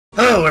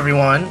Hello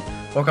everyone!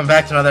 Welcome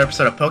back to another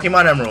episode of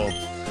Pokemon Emerald.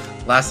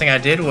 Last thing I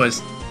did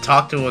was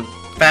talk to a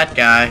fat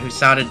guy who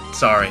sounded...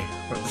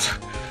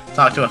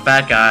 talk to a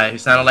fat guy who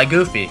sounded like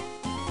Goofy.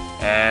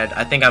 And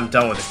I think I'm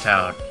done with this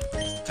town.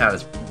 This town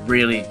is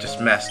really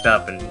just messed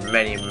up in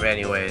many,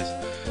 many ways.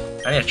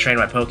 I need to train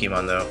my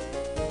Pokemon though.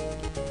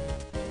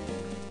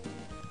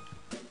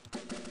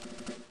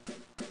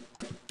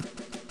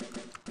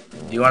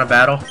 Do you want to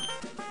battle?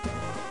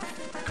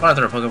 Come on,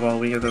 throw a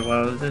Pokeball.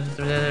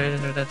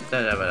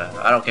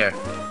 I don't care.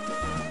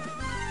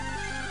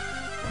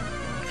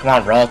 Come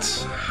on,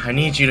 Ralts. I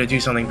need you to do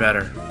something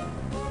better.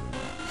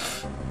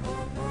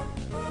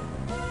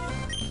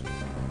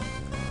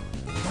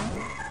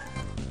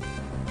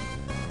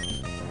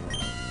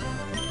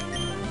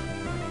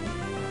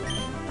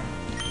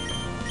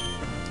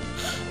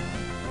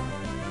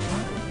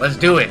 Let's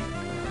do it.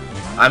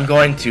 I'm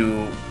going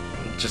to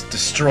just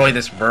destroy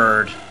this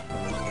bird.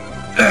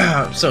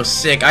 I'm so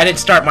sick. I didn't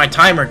start my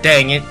timer,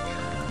 dang it.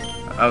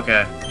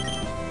 Okay.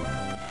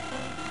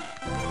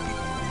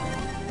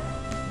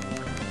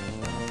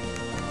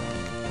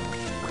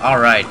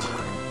 Alright.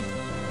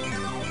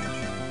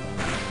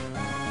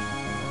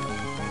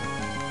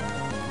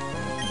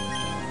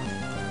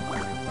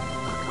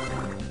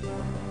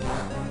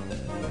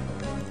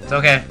 It's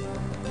okay.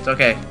 It's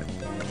okay.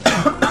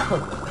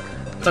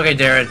 It's okay,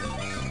 Darren.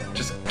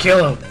 Just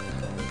kill him.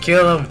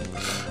 Kill him.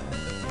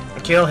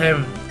 Kill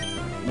him.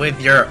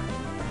 With your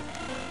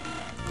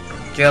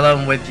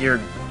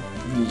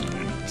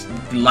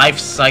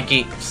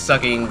life-sucking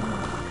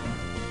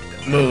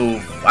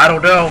move. I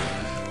don't know.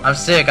 I'm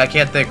sick. I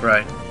can't think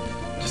right.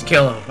 Just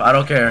kill him. I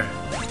don't care.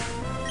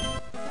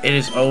 It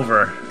is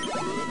over.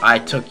 I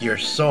took your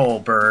soul,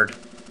 bird.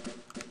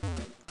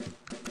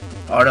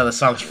 Oh no, the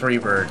song's Free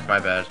Bird. My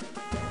bad.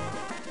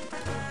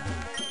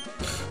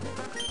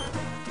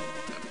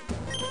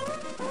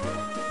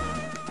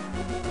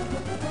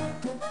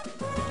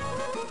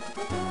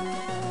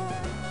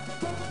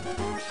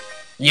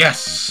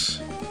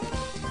 Yes!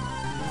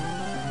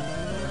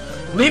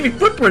 Leaving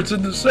footprints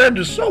in the sand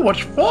is so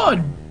much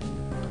fun!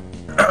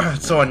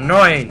 It's so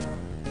annoying.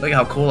 Look at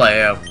how cool I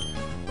am.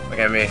 Look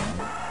at me.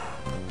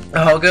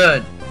 Oh,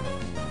 good.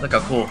 Look how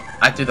cool.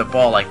 I threw the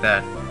ball like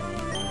that.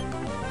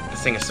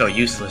 This thing is so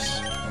useless.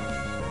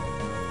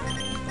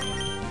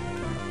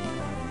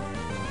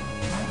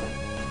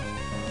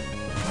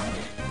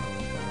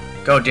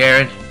 Go,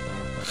 Darren.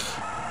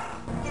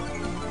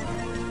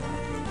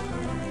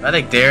 I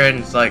think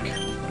Darren's like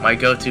my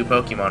go-to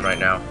Pokemon right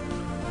now.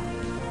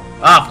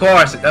 Ah, of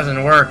course, it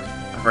doesn't work.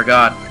 I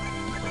forgot.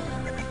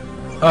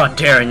 Oh,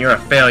 Darren, you're a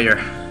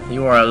failure.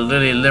 You are a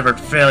lily-livered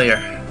failure.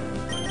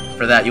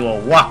 For that, you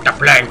will walk the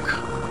plank.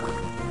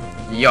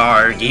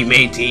 Yargy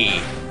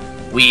matey.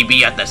 We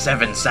be at the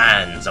seven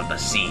sands of the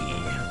sea.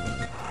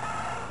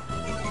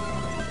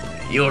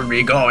 You'll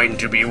be going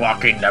to be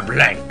walking the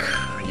plank,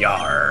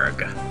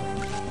 Yarg.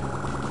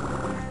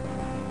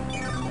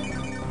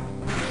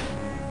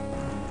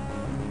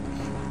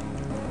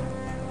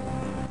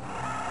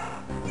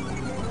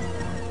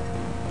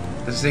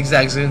 This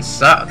zigzag zone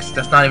sucks.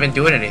 That's not even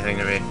doing anything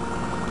to me.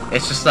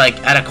 It's just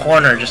like at a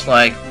corner, just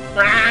like,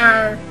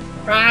 rawr,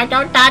 rawr,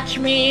 don't touch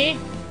me.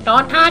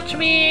 Don't touch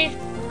me.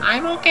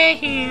 I'm okay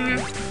here.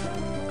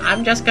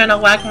 I'm just gonna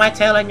wag my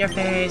tail in your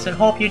face and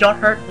hope you don't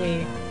hurt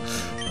me.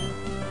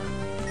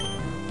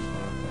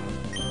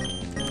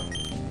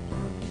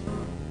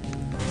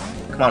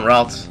 Come on,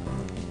 Ralts.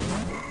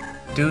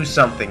 Do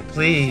something,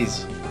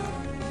 please.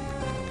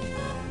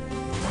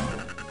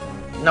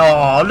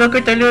 No, look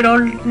at the little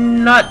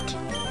nut.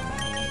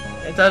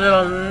 It's a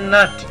little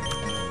nut.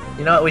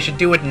 You know what we should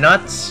do with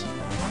nuts?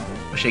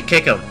 We should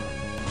kick him.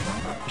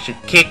 We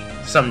should kick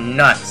some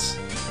nuts.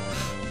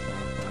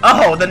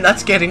 Oh, the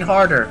nut's getting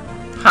harder.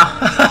 Ha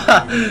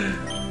ha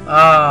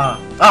ha.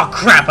 Oh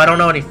crap, I don't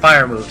know any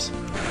fire moves.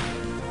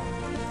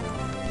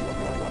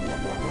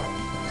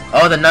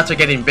 Oh, the nuts are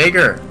getting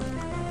bigger.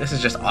 This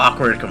is just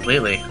awkward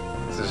completely.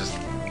 This is just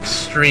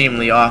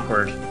extremely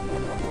awkward.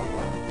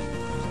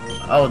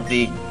 Oh,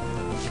 I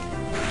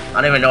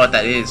don't even know what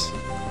that is.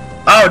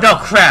 Oh, no,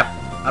 crap!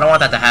 I don't want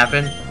that to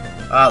happen.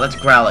 Let's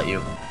growl at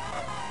you.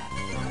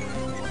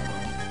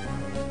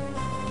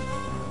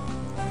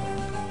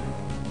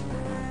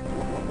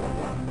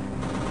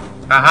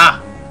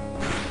 Aha!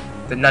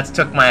 The nuts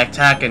took my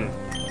attack and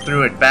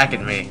threw it back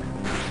at me.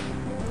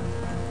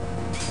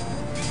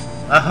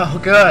 Oh,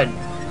 good!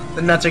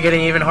 The nuts are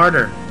getting even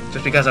harder,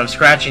 just because I'm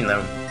scratching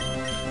them.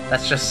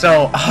 That's just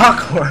so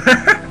awkward!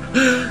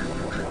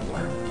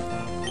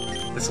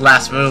 This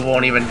last move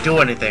won't even do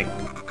anything,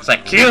 because I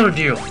killed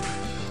you,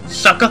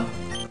 sucker!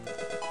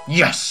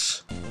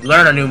 Yes!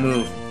 Learn a new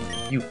move.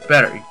 You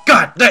better. You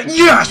got that!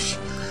 Yes!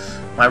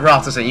 My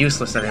Ralts isn't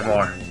useless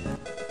anymore.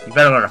 You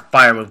better learn a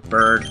fire move,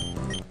 bird.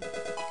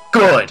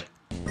 Good!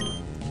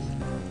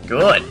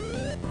 Good.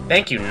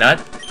 Thank you,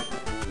 Nut.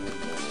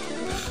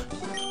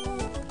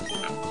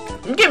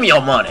 Give me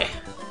your money.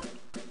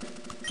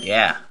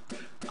 Yeah.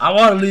 I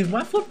want to leave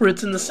my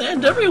footprints in the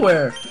sand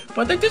everywhere,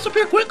 but they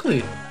disappear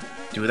quickly.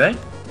 Do they?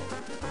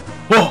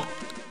 Whoa!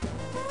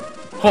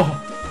 Oh.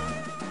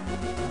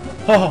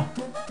 Oh.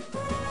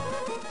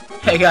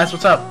 Hey guys,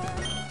 what's up?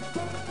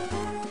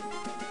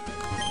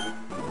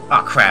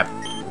 Oh crap.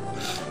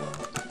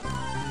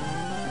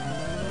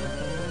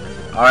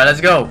 Alright,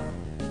 let's go.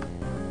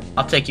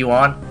 I'll take you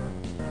on.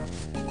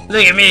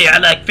 Look at me, I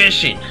like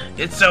fishing.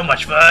 It's so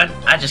much fun.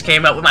 I just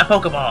came up with my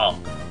Pokeball.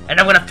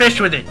 And I'm gonna fish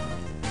with it.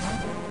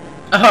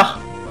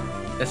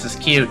 Oh, this is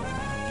cute.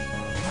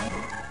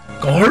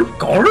 Garp,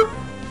 garp.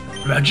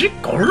 Magic,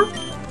 garp.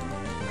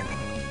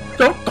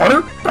 Garp,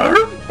 garp,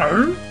 garp,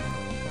 garp.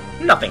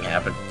 Nothing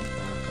happened.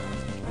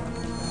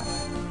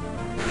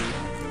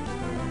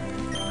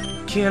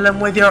 Kill him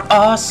with your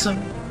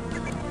awesome.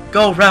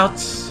 Go,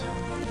 Routes.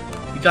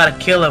 You gotta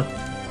kill him.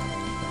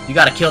 You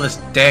gotta kill this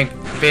dang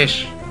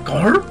fish.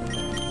 Garp.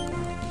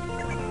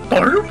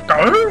 Garp,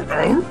 garp,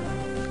 garp.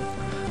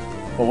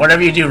 But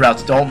whatever you do,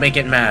 Routes, don't make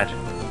it mad.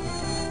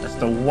 That's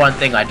the one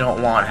thing I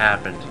don't want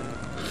happened.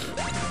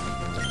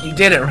 You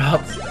did it,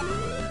 Routes.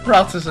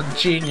 Routes is a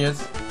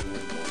genius.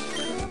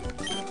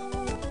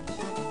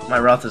 My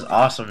Routes is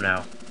awesome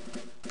now.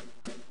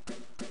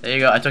 There you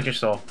go, I took your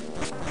soul.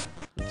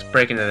 Let's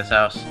break into this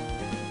house.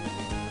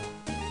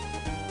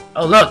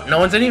 Oh look, no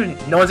one's in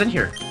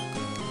here.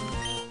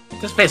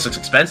 This face looks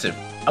expensive.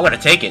 I'm gonna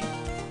take it.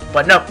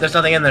 But nope, there's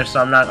nothing in there,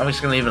 so I'm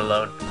just gonna leave it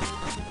alone.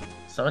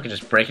 Someone could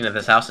just break into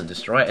this house and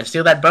destroy it and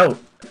steal that boat.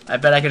 I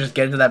bet I could just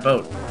get into that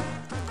boat.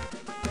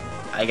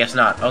 I guess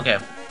not. Okay.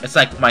 It's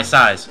like my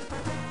size.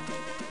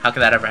 How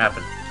could that ever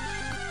happen?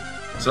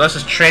 So let's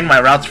just train my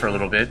Routes for a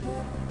little bit.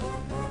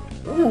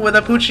 Ooh, with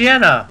a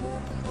Poochyena!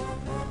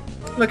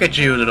 Look at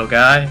you, little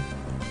guy.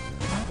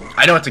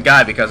 I know it's a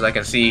guy because I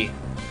can see.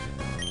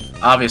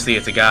 Obviously,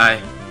 it's a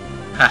guy.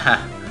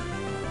 Haha.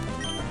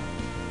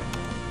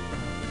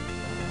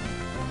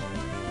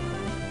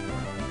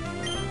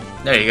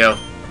 There you go.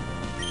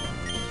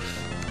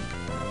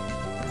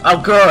 Oh,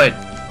 good!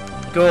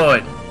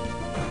 Good.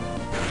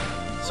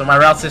 So my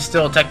Routes is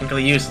still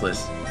technically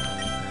useless.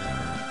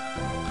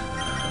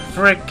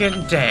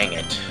 Frickin' dang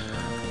it.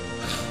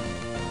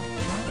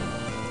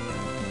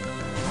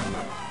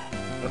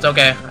 It's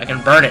okay, I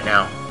can burn it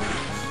now.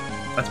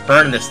 Let's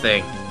burn this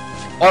thing.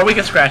 Or we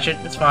can scratch it,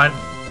 it's fine.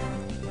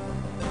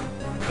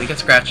 We can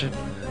scratch it.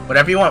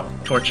 Whatever you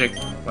want, Torchic.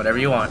 Whatever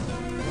you want.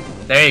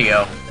 There you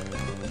go.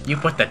 You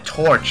put the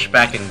torch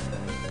back in...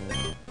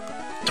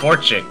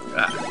 Torchic.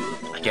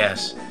 I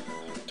guess.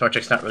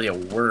 Torchic's not really a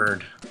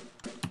word.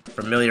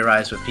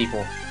 Familiarize with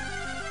people.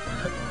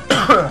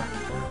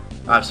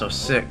 I'm so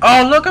sick.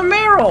 Oh, look, a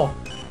Meryl!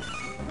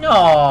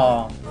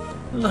 Oh,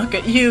 look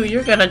at you.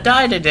 You're gonna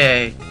die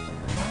today.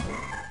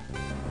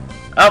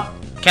 Oh,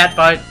 cat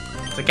fight.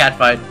 It's a cat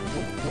fight.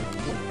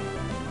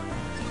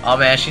 Oh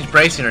man, she's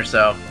bracing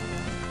herself.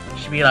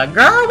 She'd be like,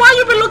 girl, why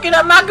you been looking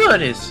at my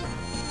goodies?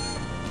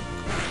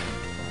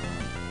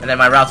 And then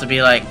my Routes would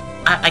be like,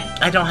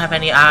 I don't have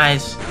any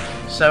eyes,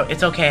 so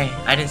it's okay.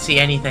 I didn't see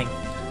anything.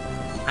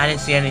 I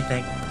didn't see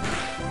anything.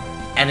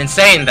 And in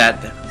saying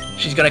that,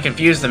 she's gonna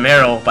confuse the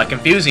Meryl by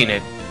confusing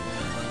it.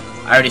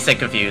 I already said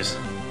confuse.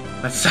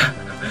 That's I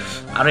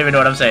don't even know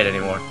what I'm saying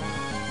anymore.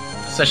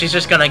 So she's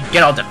just gonna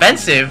get all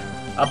defensive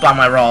up on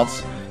my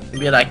Routes and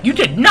be like, you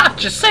did not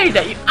just say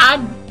that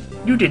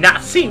you did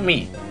not see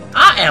me.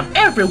 I am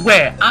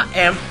everywhere. I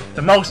am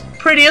the most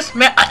prettiest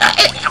man.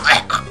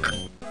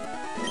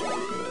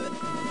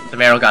 The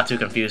Meryl got too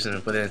confused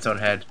within its own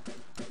head.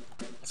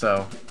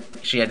 So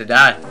she had to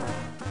die.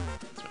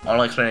 That's the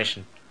only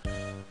explanation.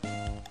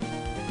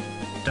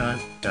 Dun,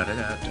 dun, dun,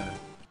 dun, dun.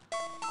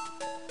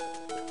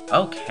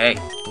 Okay.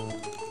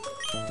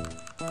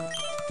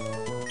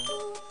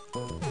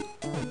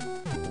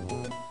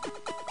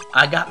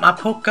 I got my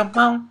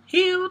Pokemon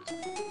healed.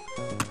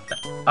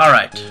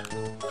 Alright.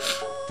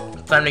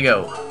 Time to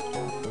go.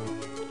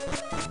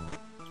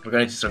 We're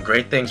gonna do some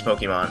great things,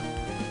 Pokemon.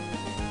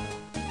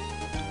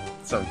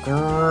 Some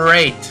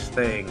great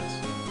things.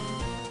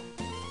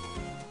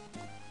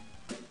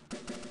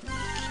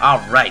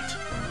 Alright.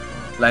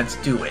 Let's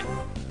do it.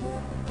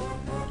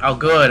 Oh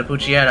good,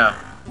 Poochyena.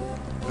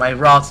 My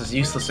Routes is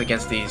useless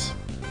against these.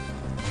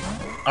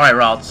 Alright,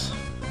 Routes.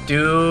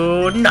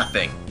 Do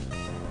nothing.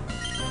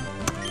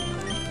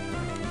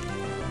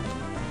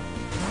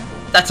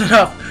 That's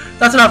enough!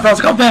 That's enough,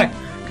 Routes! Come back!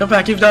 Come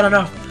back, you've done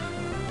enough!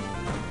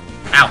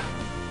 Ow!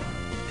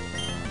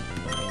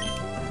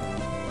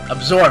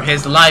 Absorb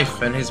his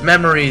life and his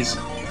memories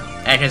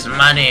and his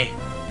money.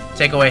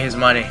 Take away his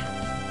money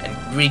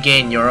and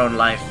regain your own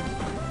life.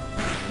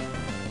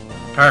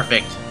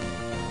 Perfect.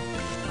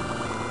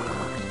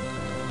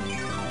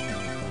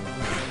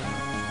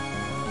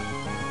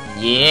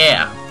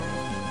 Yeah!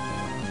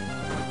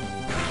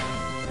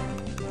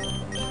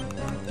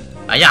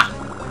 Aya!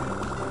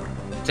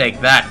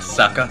 Take that,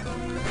 sucker.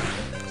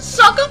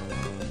 Sucker!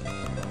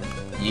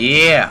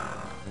 Yeah!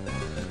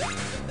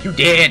 You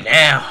dead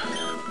now.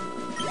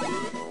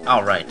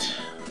 Alright.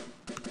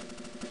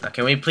 Now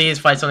can we please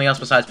fight something else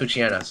besides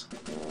Poochyenas?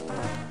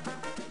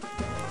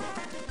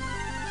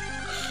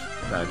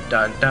 Dun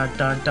dun dun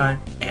dun dun.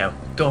 Ow.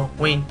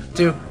 going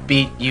to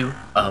beat you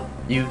up,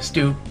 you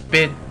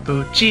stupid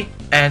Poochie.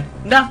 And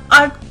now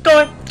I'm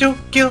going to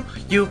kill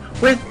you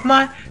with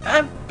my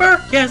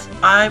ember. Yes,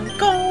 I'm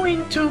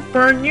going to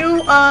burn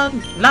you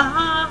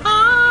alive.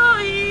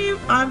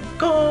 I'm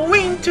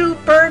going to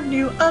burn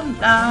you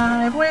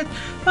alive with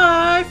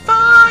my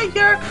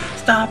fire.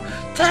 Stop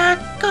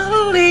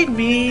tackling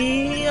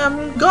me.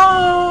 I'm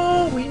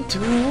going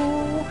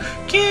to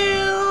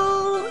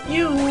kill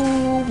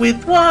you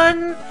with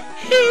one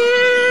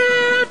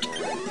hit.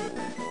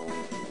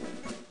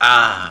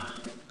 Ah.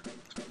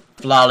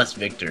 Flawless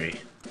victory.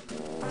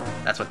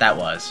 That's what that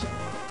was.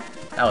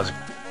 That was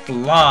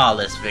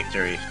flawless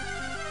victory.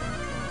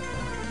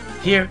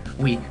 Here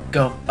we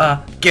go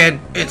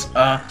again. It's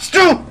a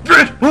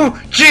stupid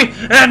Poochie,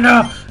 and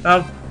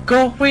I'm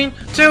going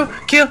to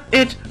kill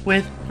it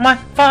with my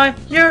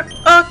fire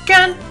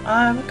again.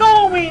 I'm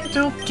going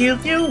to kill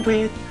you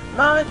with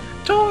my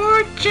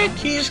torch.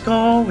 He's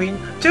going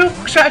to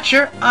scratch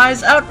your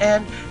eyes out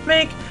and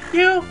make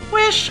you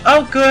wish.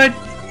 Oh, good.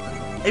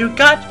 You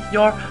got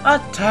your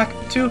attack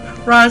to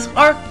rise.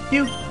 Are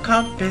you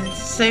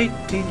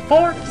compensating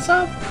for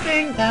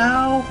something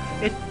now?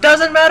 It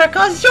doesn't matter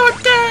cause you're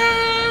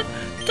dead!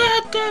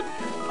 Dead!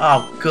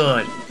 Oh,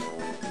 good.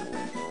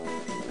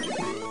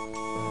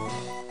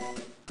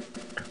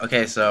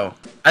 Okay, so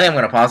I think I'm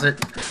gonna pause it.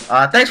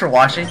 Thanks for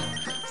watching.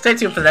 Stay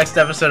tuned for the next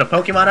episode of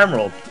Pokemon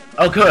Emerald.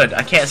 Oh, good.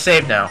 I can't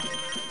save now.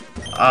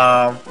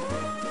 Oh,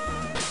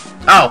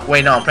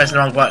 wait, no. I'm pressing the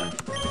wrong button.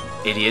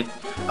 Idiot.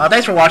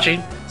 Thanks for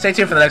watching. Stay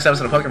tuned for the next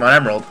episode of Pokemon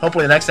Emerald.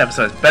 Hopefully the next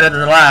episode is better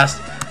than the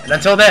last. And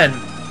until then,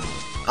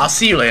 I'll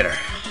see you later.